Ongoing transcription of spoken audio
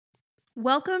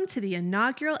Welcome to the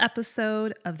inaugural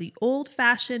episode of the Old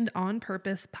Fashioned on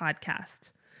Purpose podcast.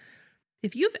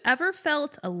 If you've ever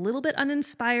felt a little bit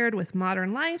uninspired with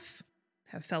modern life,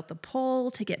 have felt the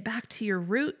pull to get back to your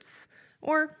roots,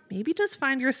 or maybe just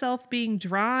find yourself being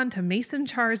drawn to mason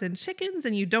jars and chickens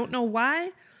and you don't know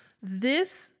why,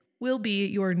 this will be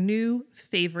your new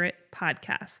favorite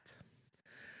podcast.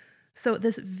 So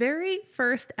this very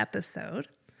first episode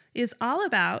is all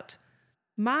about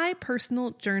my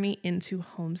personal journey into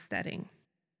homesteading.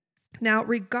 Now,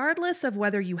 regardless of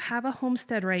whether you have a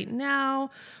homestead right now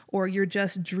or you're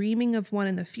just dreaming of one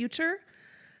in the future,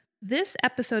 this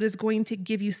episode is going to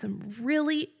give you some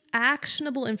really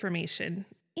actionable information.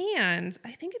 And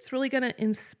I think it's really going to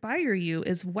inspire you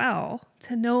as well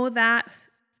to know that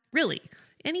really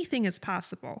anything is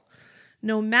possible,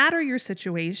 no matter your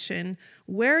situation,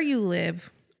 where you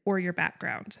live, or your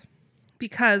background.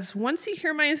 Because once you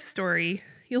hear my story,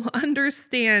 you'll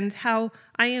understand how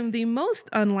I am the most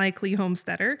unlikely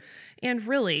homesteader. And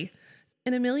really,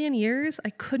 in a million years,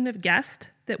 I couldn't have guessed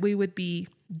that we would be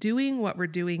doing what we're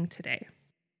doing today.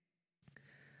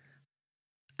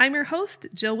 I'm your host,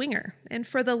 Jill Winger. And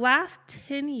for the last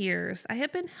 10 years, I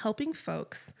have been helping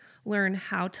folks learn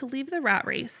how to leave the rat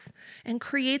race and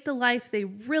create the life they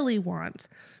really want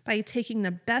by taking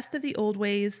the best of the old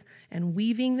ways and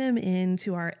weaving them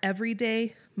into our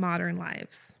everyday modern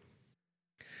lives.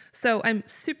 So I'm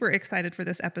super excited for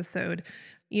this episode.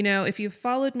 You know, if you've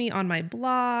followed me on my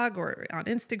blog or on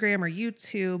Instagram or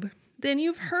YouTube, then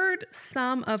you've heard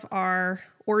some of our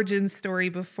origin story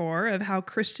before of how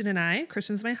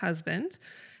Christian's my husband,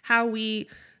 how we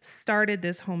started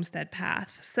this homestead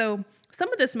path. So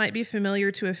some of this might be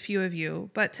familiar to a few of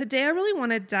you, but today I really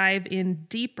want to dive in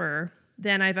deeper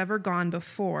than I've ever gone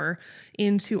before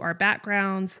into our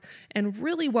backgrounds and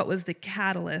really what was the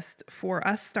catalyst for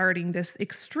us starting this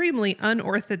extremely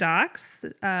unorthodox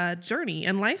journey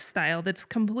and lifestyle that's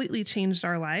completely changed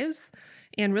our lives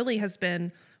and really has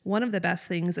been one of the best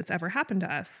things that's ever happened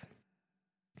to us.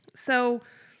 So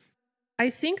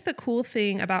I think the cool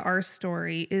thing about our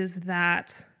story is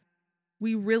that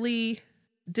we really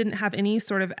didn't have any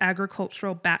sort of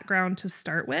agricultural background to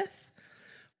start with.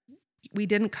 We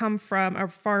didn't come from a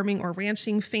farming or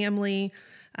ranching family.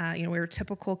 We were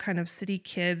typical kind of city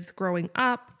kids growing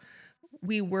up.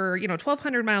 We were,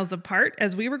 1,200 miles apart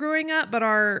as we were growing up, but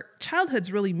our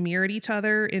childhoods really mirrored each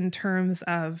other in terms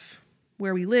of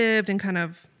where we lived and kind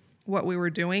of what we were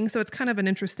doing. So it's kind of an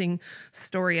interesting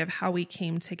story of how we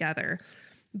came together.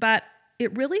 But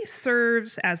it really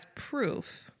serves as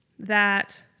proof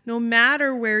that no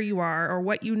matter where you are or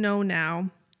what you know now,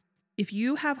 if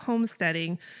you have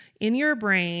homesteading in your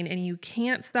brain and you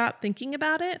can't stop thinking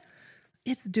about it,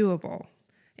 it's doable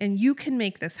and you can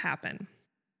make this happen.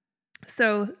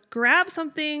 So grab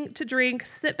something to drink,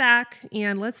 sit back,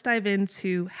 and let's dive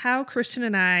into how Christian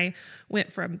and I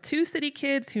went from two city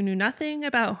kids who knew nothing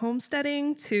about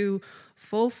homesteading to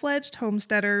full-fledged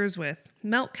homesteaders with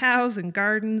milk cows and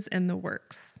gardens and the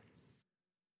works.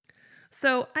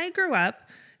 So I grew up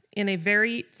in a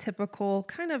very typical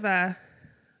kind of a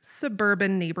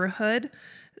suburban neighborhood.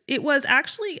 It was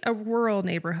actually a rural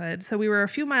neighborhood, so we were a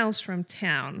few miles from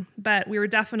town, but we were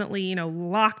definitely,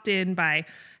 locked in by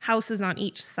houses on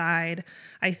each side.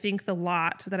 I think the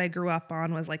lot that I grew up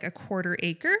on was like a 1/4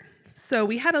 acre. So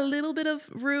we had a little bit of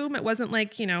room. It wasn't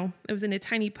like, it was in a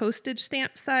tiny postage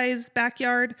stamp size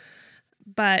backyard,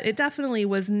 but it definitely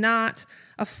was not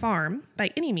a farm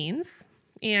by any means.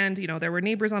 And, there were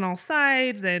neighbors on all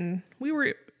sides, and we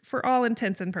were, for all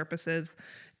intents and purposes,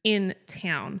 in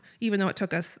town, even though it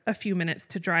took us a few minutes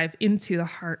to drive into the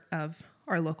heart of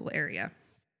our local area.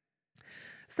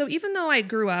 So even though I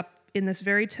grew up in this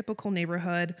very typical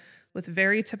neighborhood with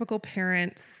very typical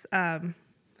parents,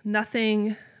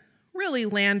 nothing really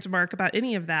landmark about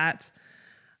any of that,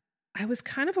 I was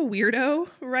kind of a weirdo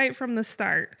right from the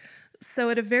start.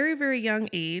 So at a very, very young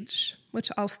age,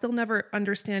 which I'll still never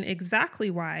understand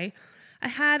exactly why, I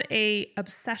had an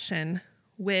obsession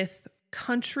with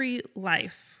country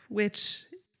life, which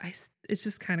it's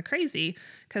just kind of crazy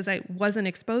because I wasn't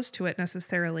exposed to it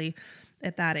necessarily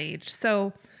at that age.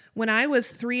 So when I was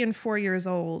 3 and 4 years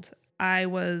old, I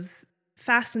was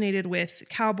fascinated with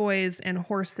cowboys and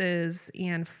horses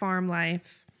and farm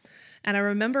life. And I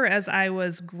remember as I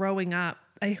was growing up,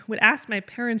 I would ask my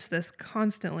parents this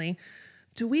constantly: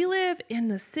 do we live in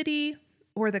the city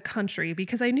or the country?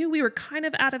 Because I knew we were kind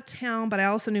of out of town, but I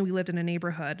also knew we lived in a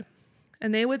neighborhood.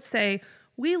 And they would say,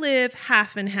 we live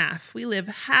half and half. We live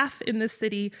half in the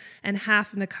city and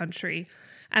half in the country.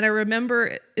 And I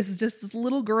remember as just this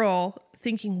little girl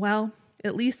thinking, well,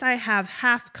 at least I have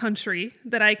half country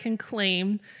that I can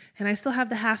claim, and I still have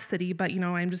the half city, but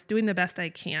I'm just doing the best I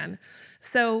can.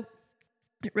 So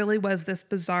it really was this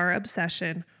bizarre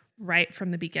obsession right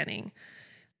from the beginning.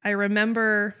 I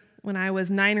remember when I was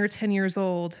 9 or 10 years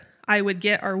old, I would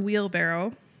get our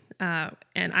wheelbarrow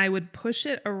and I would push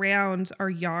it around our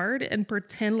yard and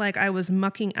pretend like I was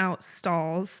mucking out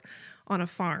stalls on a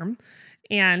farm.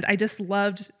 And I just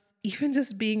loved even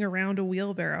just being around a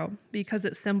wheelbarrow because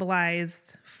it symbolized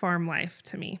farm life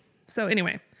to me. So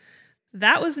anyway,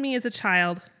 that was me as a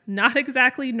child. Not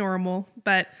exactly normal,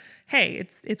 but hey,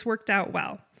 it's worked out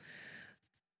well.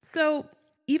 So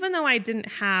even though I didn't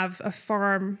have a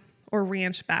farm or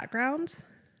ranch background,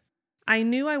 I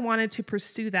knew I wanted to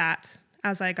pursue that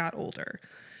as I got older.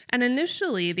 And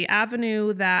initially, the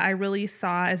avenue that I really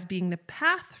saw as being the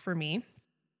path for me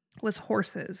was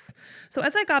horses. So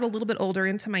as I got a little bit older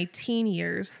into my teen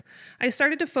years, I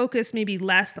started to focus maybe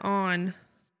less on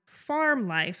farm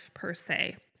life per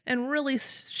se, and really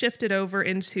shifted over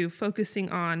into focusing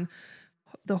on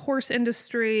the horse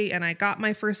industry. And I got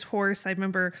my first horse. I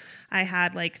remember I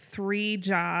had like 3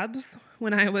 jobs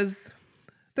when I was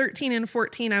 13 and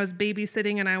 14. I was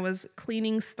babysitting and I was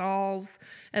cleaning stalls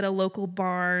at a local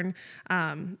barn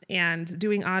and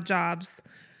doing odd jobs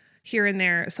here and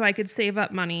there so I could save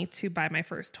up money to buy my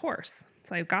first horse.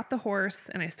 So I got the horse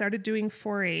and I started doing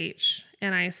 4-H,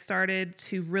 and I started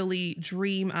to really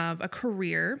dream of a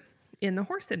career in the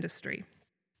horse industry.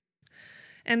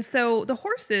 And so the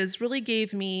horses really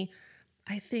gave me,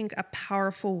 I think, a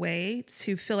powerful way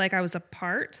to feel like I was a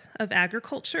part of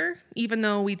agriculture, even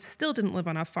though we still didn't live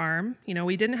on a farm.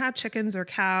 We didn't have chickens or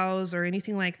cows or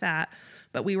anything like that,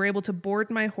 but we were able to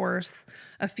board my horse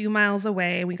a few miles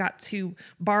away. We got to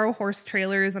borrow horse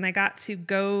trailers, and I got to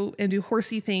go and do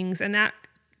horsey things, and that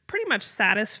pretty much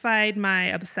satisfied my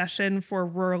obsession for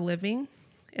rural living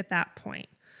at that point.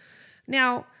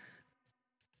 Now,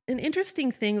 an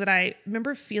interesting thing that I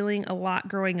remember feeling a lot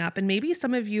growing up, and maybe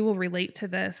some of you will relate to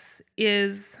this,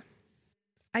 is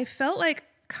I felt like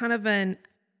kind of an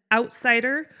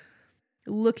outsider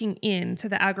looking into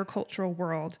the agricultural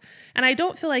world. And I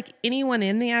don't feel like anyone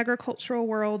in the agricultural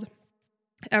world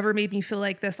ever made me feel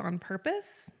like this on purpose.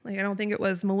 I don't think it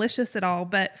was malicious at all,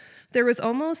 but there was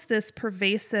almost this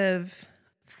pervasive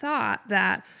thought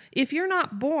that if you're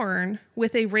not born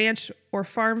with a ranch or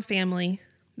farm family,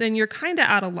 then you're kind of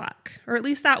out of luck. Or at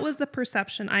least that was the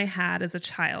perception I had as a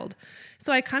child.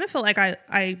 So I kind of felt like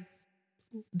I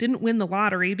didn't win the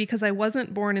lottery because I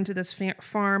wasn't born into this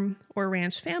farm or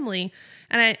ranch family.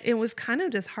 And it was kind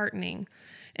of disheartening.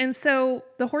 And so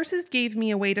the horses gave me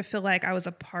a way to feel like I was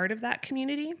a part of that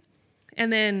community.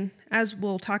 And then, as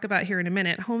we'll talk about here in a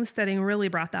minute, homesteading really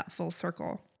brought that full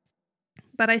circle.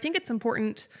 But I think it's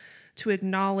important to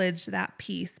acknowledge that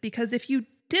piece, because if you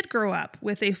did grow up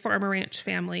with a farm or ranch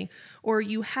family, or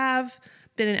you have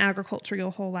been in agriculture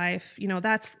your whole life,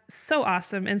 that's so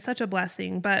awesome and such a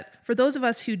blessing. But for those of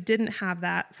us who didn't have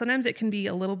that, sometimes it can be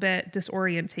a little bit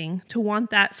disorienting to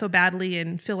want that so badly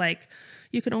and feel like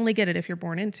you can only get it if you're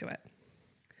born into it.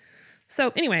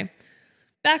 So anyway,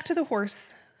 back to the horse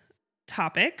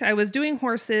topic. I was doing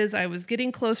horses. I was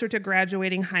getting closer to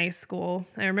graduating high school.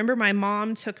 I remember my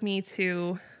mom took me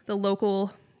to the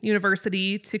local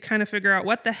university to kind of figure out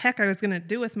what the heck I was going to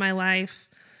do with my life.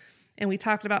 And we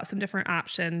talked about some different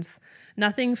options.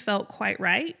 Nothing felt quite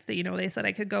right. They said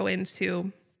I could go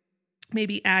into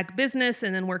maybe ag business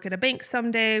and then work at a bank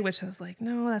someday, which I was like,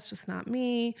 no, that's just not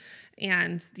me.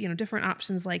 And, different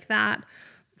options like that.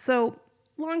 So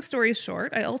long story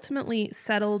short, I ultimately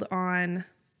settled on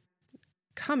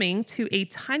coming to a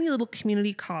tiny little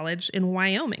community college in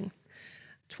Wyoming,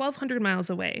 1,200 miles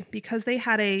away, because they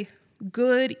had a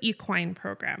good equine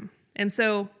program. And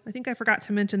so I think I forgot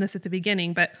to mention this at the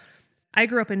beginning, but I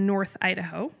grew up in North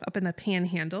Idaho, up in the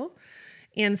Panhandle.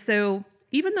 And so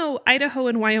even though Idaho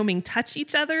and Wyoming touch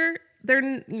each other,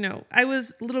 I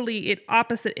was literally at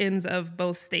opposite ends of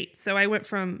both states. So I went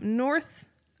from North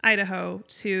Idaho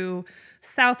to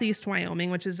Southeast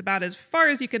Wyoming, which is about as far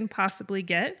as you can possibly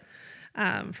get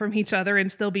from each other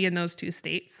and still be in those two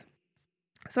states.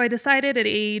 So I decided at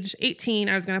age 18,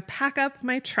 I was going to pack up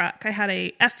my truck. I had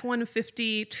a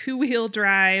F-150 two-wheel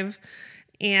drive,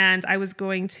 and I was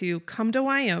going to come to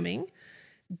Wyoming,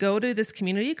 go to this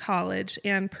community college,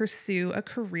 and pursue a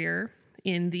career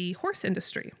in the horse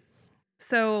industry.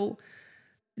 So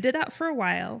I did that for a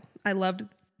while. I loved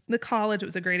the college. It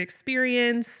was a great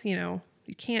experience. You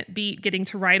can't beat getting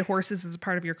to ride horses as a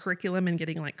part of your curriculum and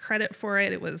getting credit for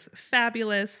it. It was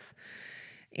fabulous.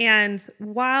 And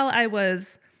while I was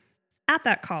at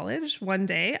that college, one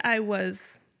day I was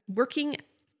working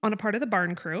on a part of the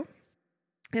barn crew,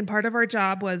 And part of our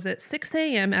job was at 6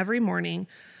 a.m. every morning,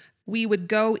 we would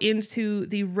go into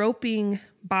the roping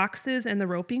boxes and the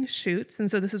roping chutes. And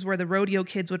so this is where the rodeo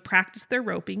kids would practice their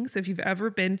roping. So if you've ever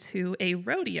been to a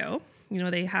rodeo,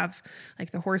 they have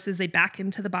like the horses, they back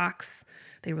into the box,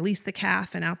 they release the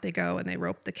calf and out they go and they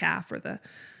rope the calf or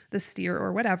the steer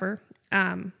or whatever.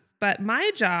 But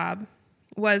my job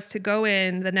was to go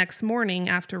in the next morning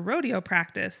after rodeo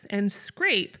practice and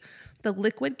scrape the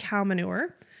liquid cow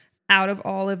manure out of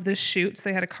all of the chutes.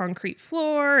 They had a concrete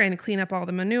floor and clean up all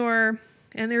the manure.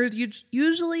 And there would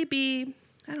usually be,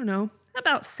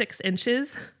 about 6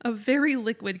 inches of very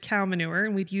liquid cow manure.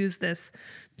 And we'd use this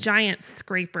giant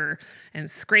scraper and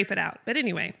scrape it out. But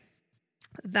anyway,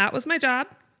 that was my job.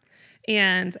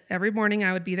 And every morning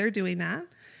I would be there doing that.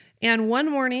 And one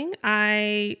morning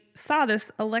I saw this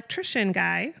electrician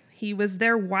guy. He was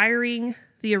there wiring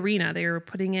the arena. They were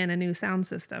putting in a new sound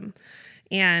system.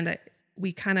 And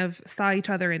we kind of saw each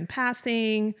other in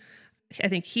passing. I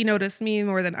think he noticed me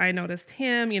more than I noticed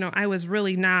him. I was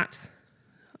really not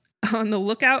on the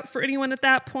lookout for anyone at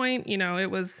that point. It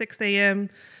was 6 a.m.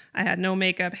 I had no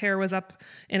makeup. Hair was up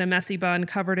in a messy bun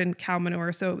covered in cow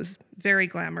manure. So it was very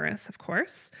glamorous, of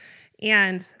course.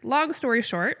 And long story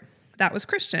short, that was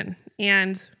Christian.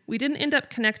 And we didn't end up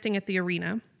connecting at the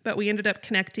arena, but we ended up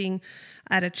connecting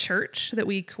at a church that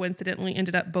we coincidentally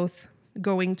ended up both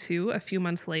going to a few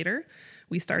months later.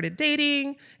 We started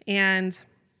dating, and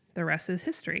the rest is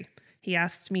history. He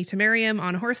asked me to marry him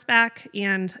on horseback,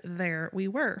 and there we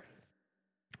were.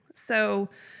 So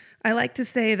I like to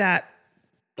say that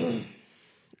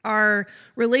our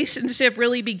relationship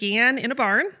really began in a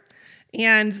barn,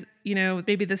 and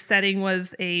maybe the setting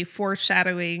was a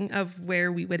foreshadowing of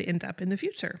where we would end up in the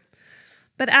future.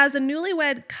 But as a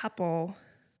newlywed couple,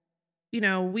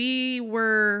 we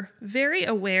were very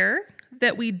aware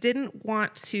that we didn't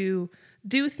want to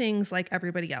do things like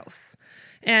everybody else.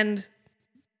 And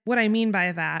what I mean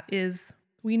by that is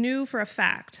we knew for a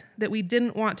fact that we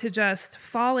didn't want to just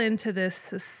fall into this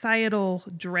societal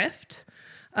drift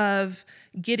of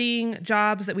getting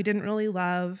jobs that we didn't really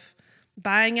love,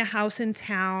 buying a house in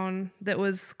town that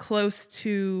was close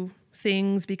to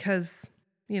things because,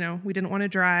 we didn't want to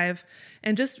drive,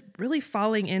 and just really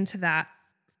falling into that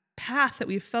path that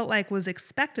we felt like was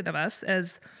expected of us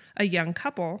as a young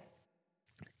couple.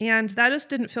 And that just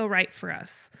didn't feel right for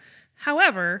us.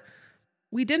 However,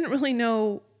 we didn't really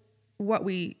know what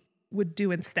we would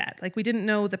do instead. Like, we didn't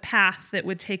know the path that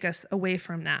would take us away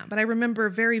from that. But I remember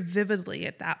very vividly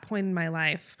at that point in my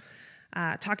life,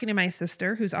 talking to my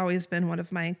sister, who's always been one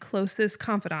of my closest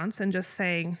confidants, and just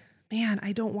saying, man,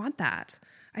 I don't want that.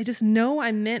 I just know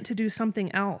I'm meant to do something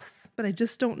else, but I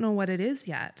just don't know what it is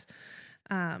yet.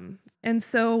 And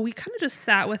so we kind of just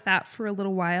sat with that for a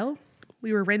little while.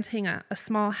 We were renting a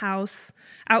small house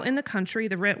out in the country.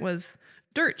 The rent was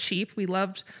dirt cheap. We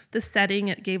loved the setting.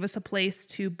 It gave us a place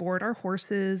to board our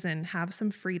horses and have some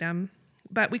freedom,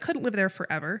 but we couldn't live there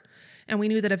forever. And we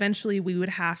knew that eventually we would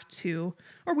have to,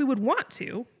 or we would want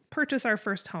to, purchase our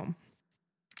first home.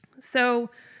 So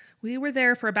we were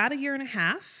there for about 1.5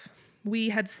 years. We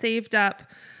had saved up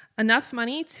enough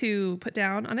money to put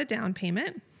down on a down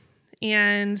payment,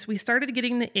 and we started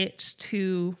getting the itch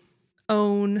to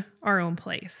own our own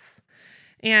place.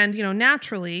 And,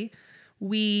 naturally,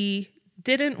 we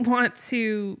didn't want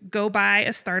to go buy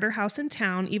a starter house in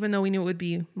town, even though we knew it would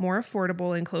be more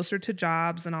affordable and closer to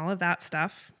jobs and all of that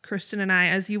stuff. Christian and I,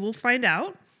 as you will find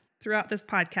out throughout this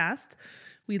podcast,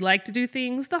 we like to do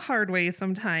things the hard way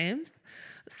sometimes.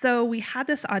 So we had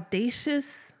this audacious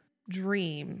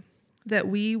dream that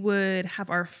we would have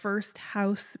our first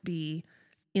house be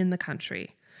in the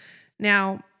country.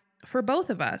 Now, for both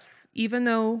of us, even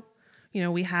though,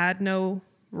 we had no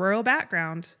rural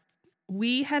background,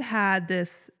 we had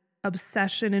this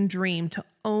obsession and dream to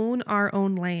own our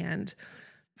own land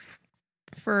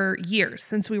for years,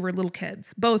 since we were little kids,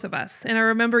 both of us. And I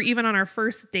remember even on our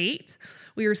first date,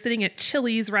 we were sitting at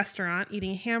Chili's restaurant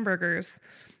eating hamburgers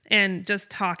and just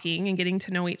talking and getting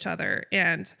to know each other.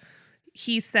 And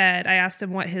I asked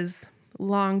him what his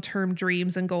long-term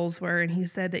dreams and goals were. And he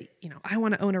said that, I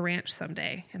want to own a ranch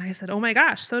someday. And I said, oh my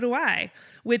gosh, so do I.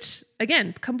 Which,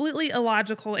 again, completely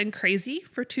illogical and crazy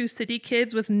for two city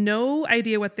kids with no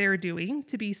idea what they're doing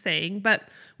to be saying. But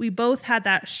we both had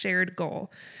that shared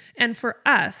goal. And for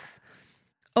us,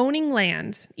 owning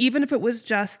land, even if it was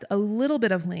just a little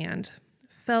bit of land,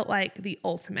 felt like the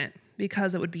ultimate,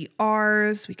 because it would be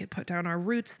ours. We could put down our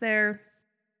roots there.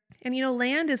 And,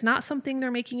 land is not something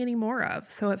they're making any more of.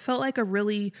 So it felt like a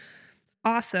really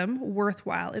awesome,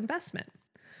 worthwhile investment.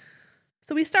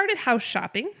 So we started house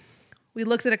shopping. We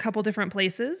looked at a couple different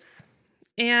places.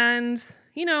 And,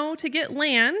 to get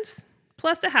land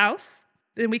plus a house,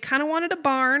 and we kind of wanted a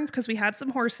barn because we had some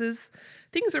horses.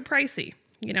 Things are pricey.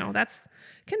 That's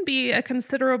can be a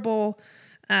considerable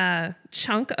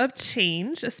chunk of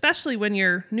change, especially when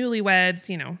you're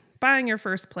newlyweds, buying your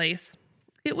first place.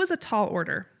 It was a tall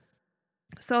order.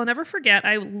 So I'll never forget,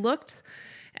 I looked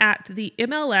at the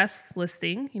MLS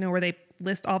listing, where they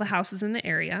list all the houses in the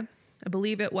area. I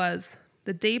believe it was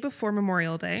the day before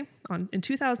Memorial Day in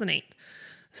 2008.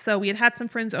 So we had some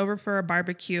friends over for a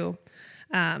barbecue.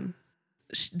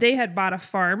 They had bought a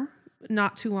farm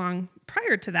not too long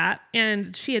prior to that.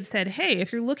 And she had said, hey,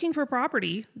 if you're looking for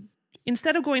property,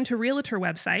 instead of going to realtor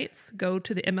websites, go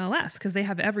to the MLS because they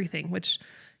have everything, which,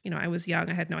 I was young.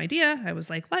 I had no idea. I was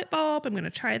like, light bulb, I'm going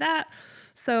to try that.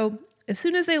 So as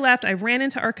soon as they left, I ran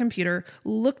into our computer,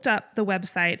 looked up the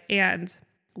website, and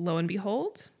lo and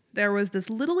behold, there was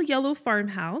this little yellow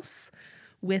farmhouse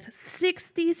with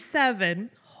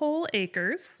 67 whole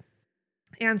acres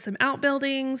and some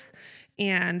outbuildings.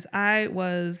 And I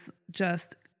was just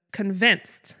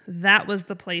convinced that was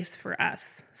the place for us.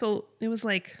 So it was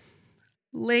like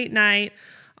late night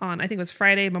on, I think it was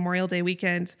Friday, Memorial Day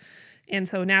weekend. And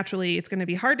so naturally, it's going to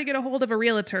be hard to get a hold of a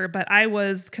realtor, but I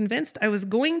was convinced I was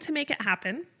going to make it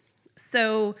happen.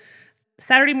 So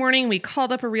Saturday morning, we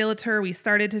called up a realtor. We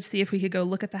started to see if we could go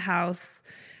look at the house.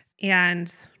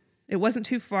 And it wasn't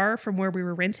too far from where we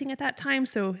were renting at that time.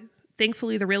 So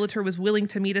thankfully, the realtor was willing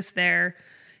to meet us there.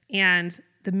 And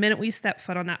the minute we stepped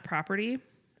foot on that property,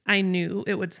 I knew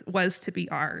it was to be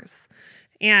ours.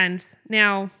 And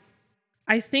now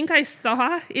I think I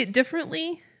saw it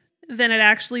differently than it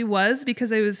actually was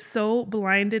because I was so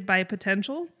blinded by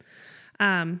potential.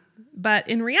 But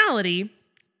in reality,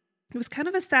 it was kind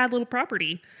of a sad little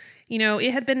property.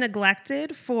 It had been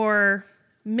neglected for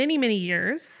many, many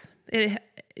years.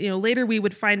 Later we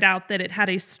would find out that it had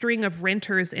a string of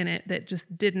renters in it that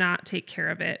just did not take care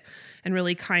of it and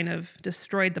really kind of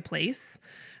destroyed the place.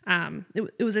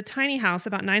 It was a tiny house,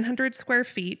 about 900 square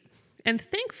feet. And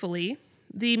thankfully,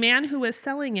 the man who was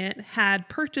selling it had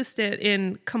purchased it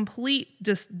in complete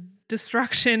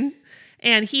destruction,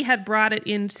 and he had brought it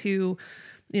into,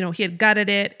 he had gutted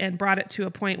it and brought it to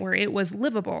a point where it was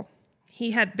livable.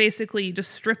 He had basically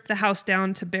just stripped the house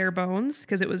down to bare bones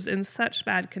because it was in such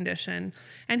bad condition.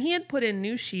 And he had put in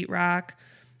new sheetrock,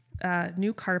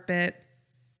 new carpet,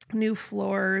 new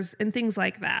floors, and things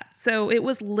like that. So it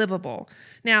was livable.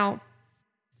 Now,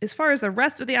 as far as the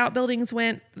rest of the outbuildings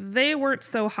went, they weren't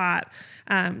so hot.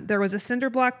 There was a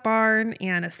cinder block barn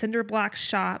and a cinder block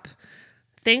shop.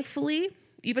 Thankfully,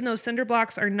 even though cinder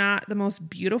blocks are not the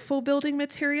most beautiful building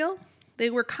material,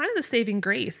 they were kind of the saving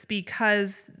grace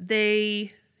because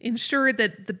they ensured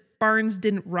that the barns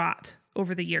didn't rot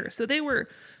over the years. So they were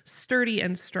sturdy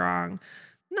and strong,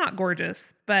 not gorgeous,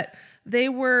 but they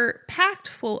were packed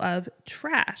full of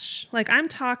trash. Like I'm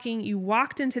talking, you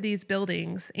walked into these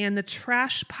buildings and the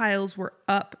trash piles were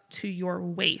up to your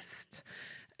waist.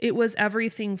 It was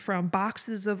everything from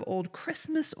boxes of old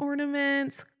Christmas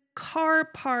ornaments, car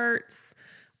parts,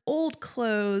 old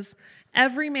clothes,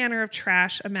 every manner of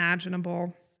trash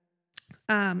imaginable.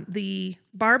 The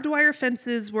barbed wire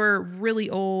fences were really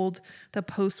old. The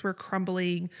posts were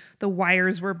crumbling. The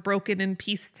wires were broken and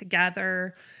pieced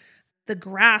together. The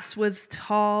grass was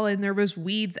tall and there was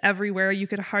weeds everywhere. You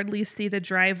could hardly see the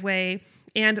driveway.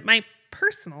 And my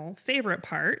personal favorite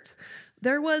part,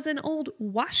 there was an old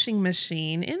washing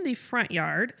machine in the front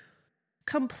yard,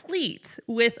 complete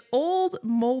with old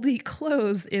moldy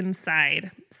clothes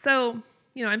inside. So,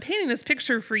 I'm painting this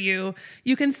picture for you.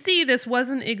 You can see this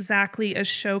wasn't exactly a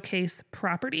showcase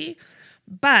property,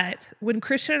 but when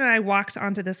Christian and I walked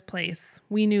onto this place,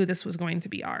 we knew this was going to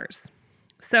be ours.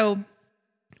 So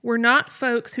we're not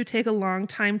folks who take a long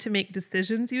time to make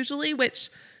decisions usually,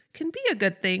 which can be a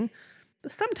good thing.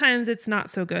 Sometimes it's not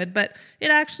so good, but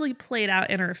it actually played out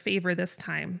in our favor this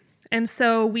time. And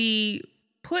so we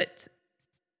put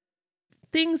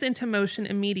things into motion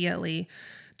immediately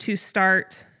to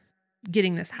start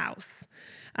getting this house.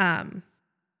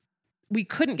 We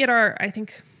couldn't get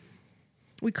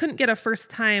a first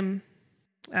time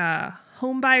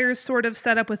home buyers sort of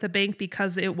set up with a bank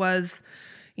because it was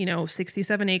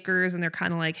 67 acres, and they're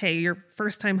kind of like, hey, your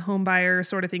first time home buyer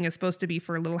sort of thing is supposed to be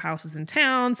for little houses in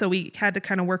town. So we had to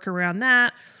kind of work around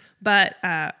that. But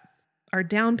our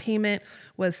down payment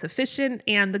was sufficient.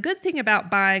 And the good thing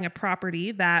about buying a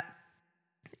property that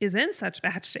is in such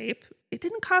bad shape, it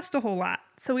didn't cost a whole lot.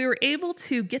 So we were able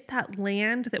to get that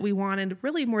land that we wanted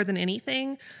really more than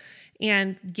anything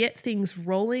and get things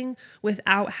rolling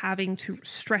without having to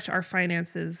stretch our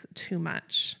finances too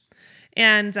much.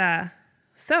 And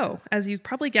so, as you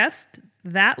probably guessed,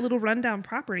 that little rundown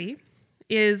property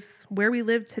is where we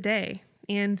live today.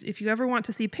 And if you ever want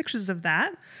to see pictures of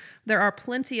that, there are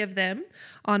plenty of them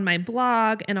on my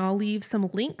blog, and I'll leave some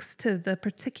links to the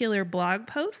particular blog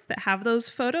posts that have those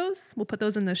photos. We'll put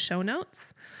those in the show notes.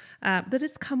 But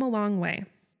it's come a long way.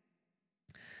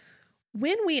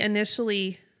 When we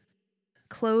initially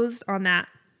closed on that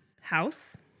house,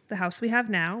 the house we have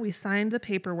now, we signed the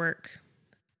paperwork,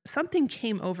 something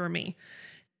came over me.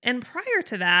 And prior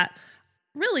to that,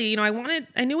 really,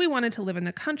 I knew we wanted to live in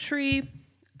the country.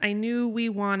 I knew we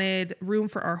wanted room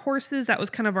for our horses. That was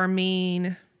kind of our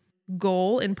main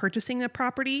goal in purchasing a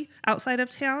property outside of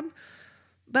town.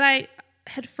 But I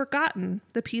had forgotten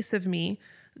the piece of me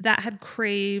that had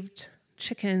craved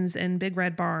chickens and big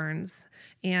red barns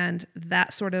and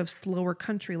that sort of slower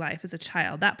country life as a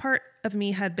child. That part of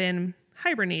me had been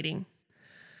hibernating.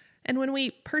 And when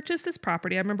we purchased this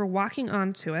property, I remember walking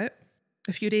onto it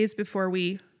a few days before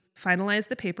we finalized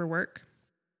the paperwork.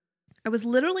 I was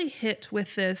literally hit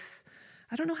with this,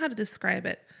 I don't know how to describe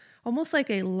it, almost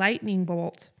like a lightning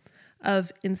bolt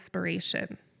of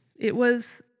inspiration. It was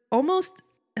almost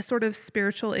a sort of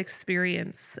spiritual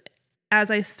experience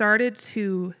as I started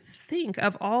to think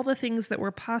of all the things that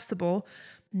were possible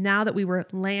now that we were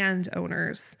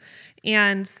landowners.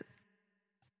 And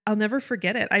I'll never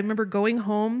forget it. I remember going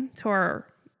home to our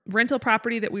rental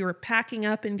property that we were packing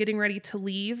up and getting ready to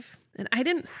leave, and I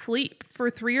didn't sleep for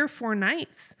 3 or 4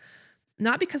 nights.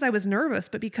 Not because I was nervous,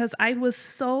 but because I was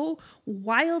so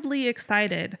wildly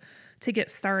excited to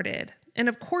get started. And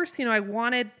of course, I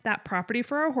wanted that property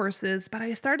for our horses, but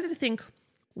I started to think,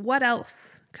 what else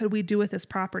could we do with this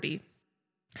property?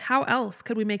 How else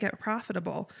could we make it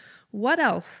profitable? What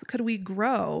else could we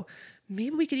grow?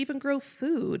 Maybe we could even grow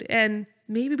food, and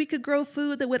maybe we could grow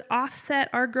food that would offset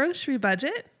our grocery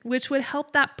budget, which would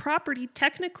help that property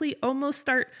technically almost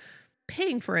start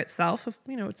paying for itself.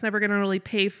 It's never going to really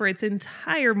pay for its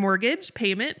entire mortgage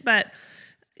payment, but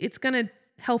it's going to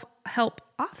help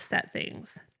offset things.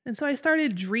 And so I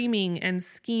started dreaming and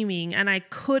scheming, and I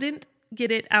couldn't get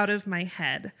it out of my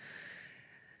head.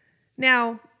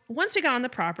 Now, once we got on the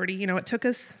property, it took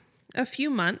us a few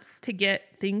months to get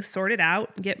things sorted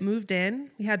out, get moved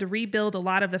in. We had to rebuild a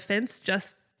lot of the fence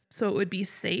just so it would be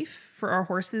safe for our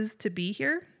horses to be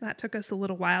here. That took us a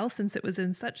little while since it was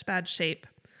in such bad shape.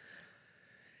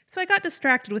 So I got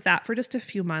distracted with that for just a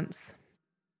few months.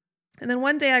 And then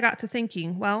one day I got to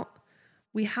thinking, well,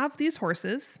 we have these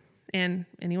horses, and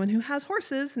anyone who has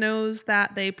horses knows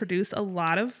that they produce a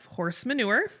lot of horse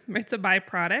manure. It's a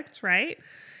byproduct, right?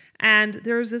 And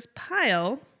there's this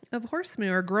pile of horse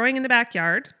manure growing in the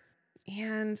backyard,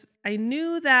 and I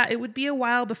knew that it would be a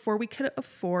while before we could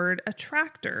afford a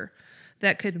tractor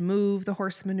that could move the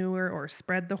horse manure or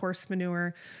spread the horse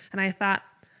manure. And I thought,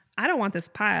 I don't want this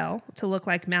pile to look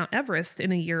like Mount Everest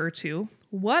in a year or two.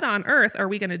 What on earth are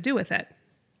we going to do with it?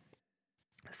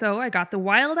 So I got the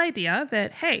wild idea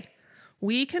that, hey,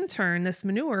 we can turn this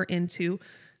manure into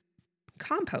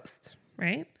compost,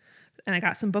 right? And I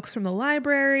got some books from the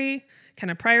library. Kind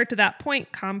of prior to that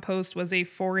point, compost was a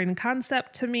foreign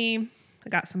concept to me. I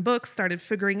got some books, started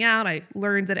figuring out. I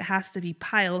learned that it has to be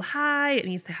piled high. It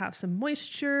needs to have some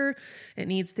moisture. It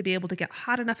needs to be able to get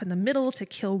hot enough in the middle to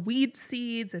kill weed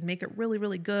seeds and make it really,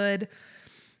 really good.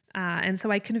 And so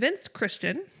I convinced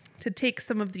Christian to take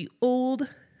some of the old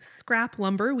scrap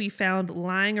lumber we found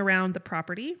lying around the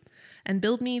property and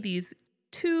build me these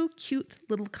 2 cute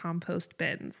little compost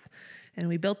bins. And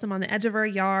we built them on the edge of our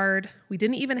yard. We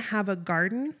didn't even have a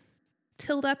garden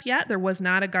tilled up yet. There was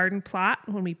not a garden plot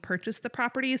when we purchased the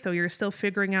property, so you're still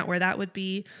figuring out where that would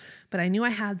be. But I knew I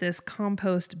had this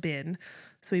compost bin.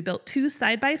 So we built 2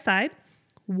 side by side,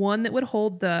 one that would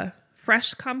hold the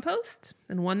fresh compost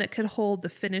and one that could hold the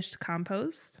finished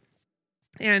compost.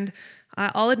 And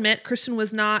I'll admit, Christian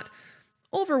was not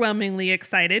overwhelmingly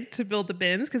excited to build the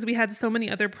bins because we had so many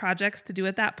other projects to do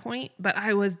at that point, but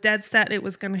I was dead set it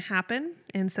was going to happen.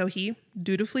 And so he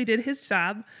dutifully did his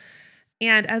job.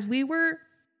 And as we were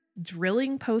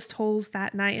drilling post holes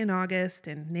that night in August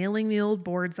and nailing the old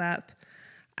boards up,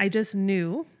 I just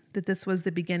knew that this was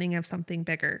the beginning of something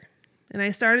bigger. And I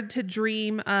started to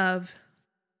dream of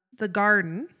the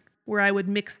garden where I would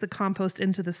mix the compost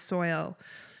into the soil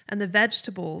and the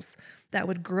vegetables that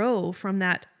would grow from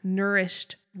that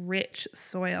nourished, rich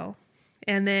soil.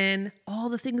 And then all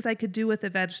the things I could do with the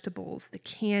vegetables, the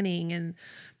canning and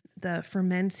the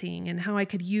fermenting, and how I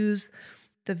could use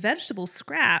the vegetable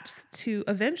scraps to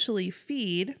eventually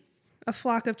feed a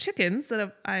flock of chickens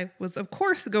that I was, of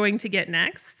course, going to get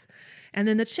next. And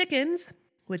then the chickens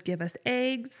would give us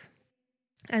eggs,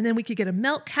 And then we could get a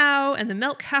milk cow, and the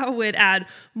milk cow would add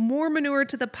more manure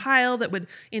to the pile that would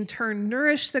in turn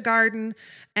nourish the garden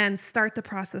and start the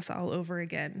process all over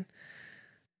again.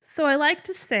 So I like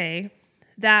to say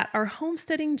that our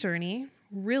homesteading journey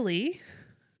really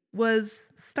was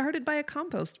started by a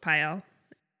compost pile.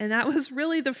 And that was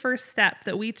really the first step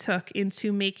that we took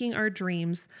into making our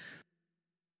dreams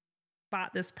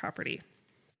bought this property.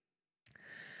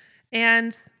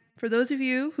 And for those of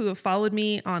you who have followed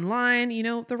me online,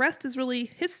 the rest is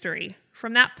really history.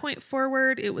 From that point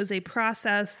forward, it was a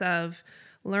process of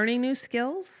learning new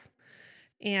skills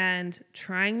and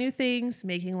trying new things,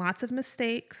 making lots of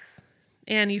mistakes.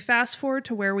 And you fast forward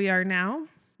to where we are now.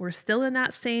 We're still in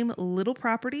that same little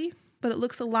property, but it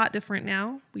looks a lot different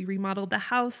now. We remodeled the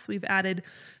house. We've added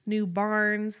new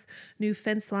barns, new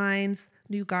fence lines,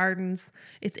 new gardens.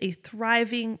 It's a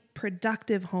thriving,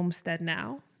 productive homestead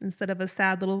now, instead of a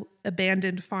sad little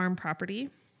abandoned farm property.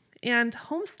 And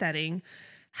homesteading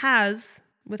has,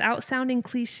 without sounding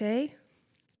cliche,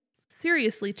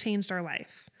 seriously changed our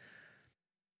life.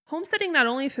 Homesteading not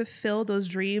only fulfilled those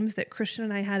dreams that Christian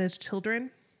and I had as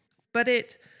children, but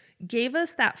it gave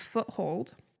us that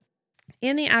foothold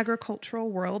in the agricultural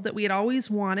world that we had always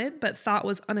wanted but thought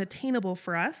was unattainable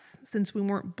for us since we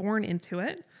weren't born into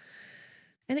it.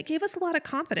 And it gave us a lot of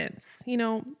confidence.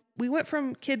 We went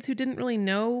from kids who didn't really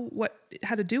know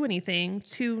how to do anything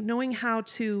to knowing how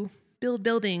to build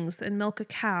buildings and milk a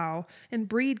cow and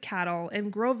breed cattle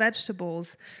and grow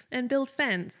vegetables and build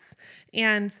fence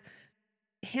and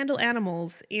handle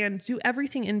animals and do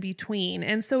everything in between.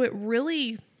 And so it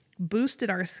really boosted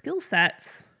our skill sets,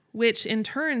 which in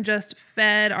turn just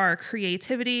fed our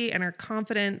creativity and our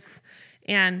confidence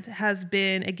and has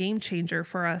been a game changer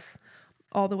for us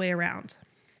all the way around.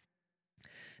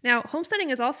 Now, homesteading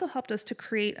has also helped us to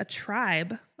create a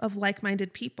tribe of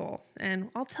like-minded people, and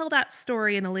I'll tell that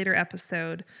story in a later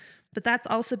episode, but that's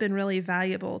also been really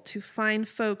valuable to find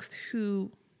folks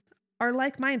who are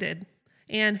like-minded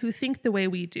and who think the way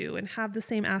we do and have the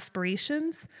same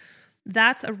aspirations.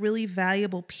 That's a really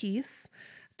valuable piece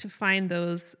to find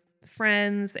those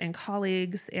friends and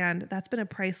colleagues, and that's been a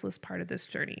priceless part of this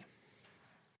journey.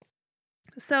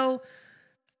 So,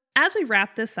 as we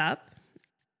wrap this up,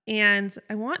 and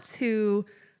I want to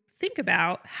think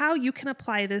about how you can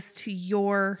apply this to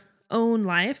your own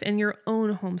life and your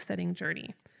own homesteading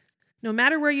journey. No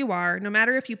matter where you are, no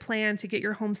matter if you plan to get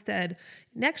your homestead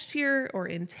next year or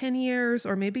in 10 years,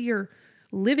 or maybe you're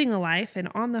living a life and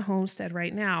on the homestead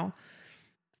right now,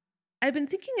 I've been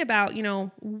thinking about,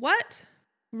 what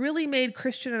really made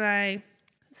Christian and I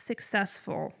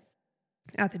successful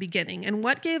at the beginning and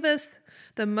what gave us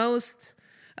the most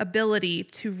ability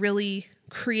to really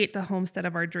create the homestead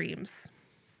of our dreams.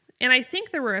 And I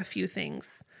think there were a few things.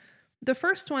 The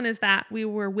first one is that we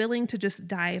were willing to just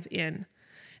dive in.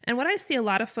 And what I see a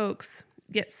lot of folks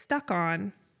get stuck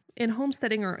on in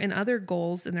homesteading or in other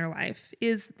goals in their life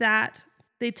is that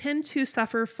they tend to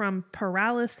suffer from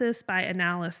paralysis by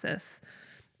analysis.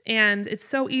 And it's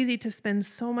so easy to spend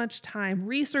so much time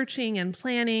researching and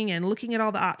planning and looking at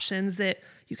all the options that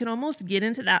you can almost get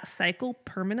into that cycle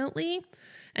permanently,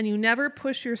 and you never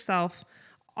push yourself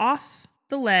off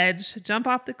the ledge, jump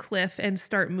off the cliff, and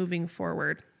start moving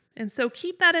forward. And so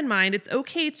keep that in mind. It's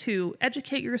okay to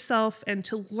educate yourself and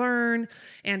to learn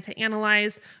and to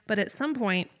analyze, but at some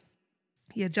point,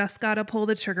 you just got to pull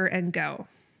the trigger and go.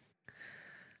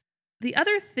 The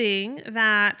other thing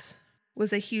that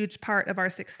was a huge part of our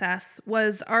success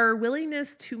was our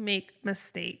willingness to make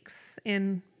mistakes.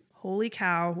 And holy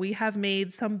cow, we have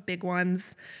made some big ones.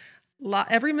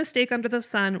 Every mistake under the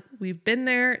sun, we've been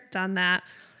there, done that.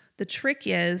 The trick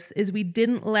is we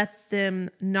didn't let them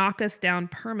knock us down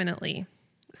permanently.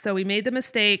 So we made the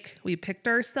mistake, we picked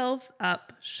ourselves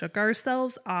up, shook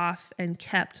ourselves off, and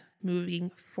kept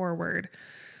moving forward.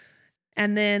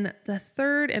 And then the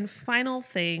third and final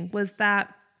thing was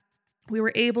that we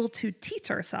were able to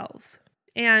teach ourselves.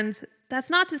 And that's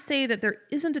not to say that there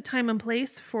isn't a time and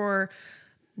place for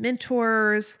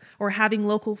mentors or having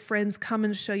local friends come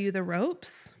and show you the ropes.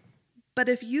 But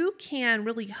if you can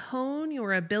really hone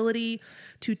your ability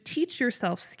to teach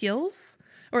yourself skills,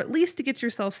 or at least to get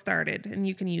yourself started, and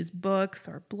you can use books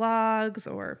or blogs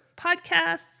or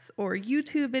podcasts or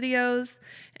YouTube videos,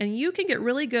 and you can get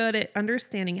really good at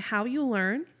understanding how you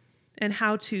learn and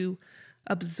how to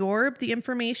absorb the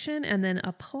information and then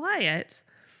apply it,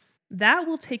 that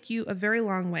will take you a very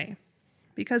long way.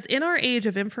 Because in our age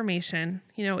of information,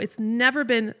 it's never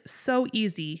been so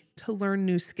easy to learn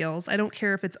new skills. I don't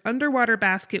care if it's underwater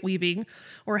basket weaving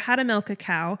or how to milk a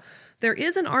cow. There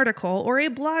is an article or a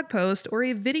blog post or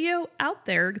a video out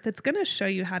there that's going to show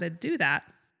you how to do that.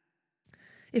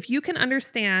 If you can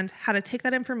understand how to take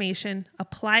that information,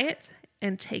 apply it,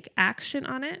 and take action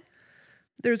on it,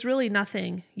 there's really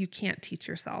nothing you can't teach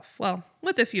yourself. Well,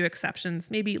 with a few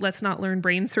exceptions. Maybe let's not learn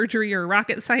brain surgery or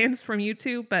rocket science from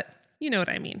YouTube, but you know what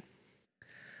I mean.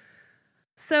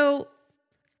 So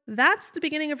that's the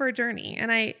beginning of our journey,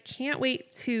 and I can't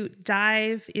wait to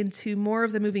dive into more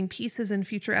of the moving pieces in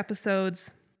future episodes.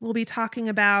 We'll be talking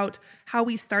about how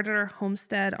we started our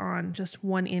homestead on just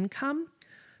one income.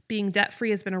 Being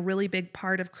debt-free has been a really big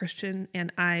part of Christian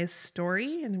and I's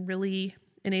story and really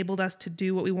enabled us to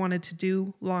do what we wanted to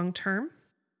do long term.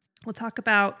 We'll talk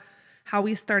about how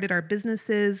we started our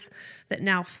businesses that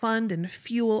now fund and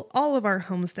fuel all of our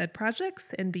homestead projects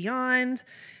and beyond,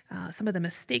 some of the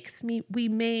mistakes we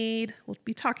made. We'll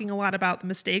be talking a lot about the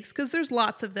mistakes because there's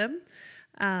lots of them.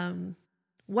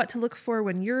 What to look for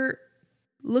when you're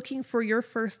looking for your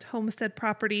first homestead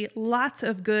property. Lots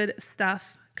of good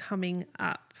stuff coming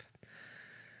up.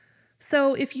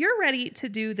 So if you're ready to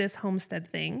do this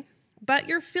homestead thing, but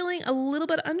you're feeling a little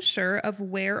bit unsure of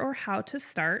where or how to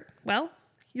start, well,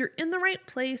 you're in the right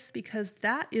place because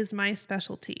that is my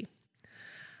specialty.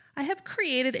 I have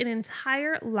created an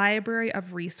entire library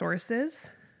of resources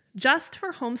just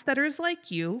for homesteaders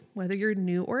like you, whether you're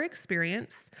new or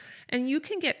experienced, and you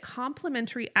can get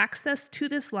complimentary access to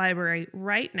this library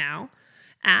right now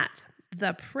at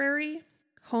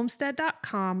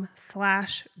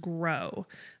theprairiehomestead.com/grow.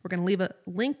 We're going to leave a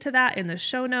link to that in the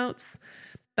show notes.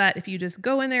 But if you just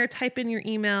go in there, type in your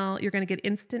email, you're going to get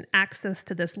instant access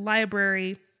to this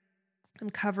library. I'm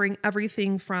covering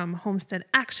everything from homestead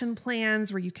action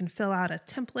plans where you can fill out a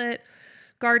template,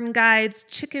 garden guides,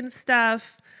 chicken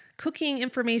stuff, cooking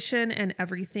information, and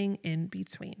everything in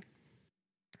between.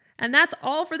 And that's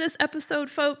all for this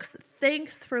episode, folks.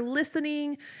 Thanks for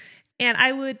listening. And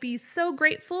I would be so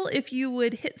grateful if you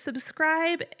would hit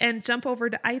subscribe and jump over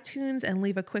to iTunes and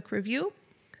leave a quick review.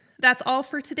 That's all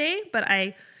for today, but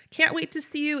I can't wait to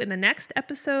see you in the next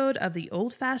episode of the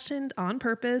Old Fashioned on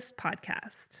Purpose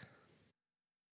podcast.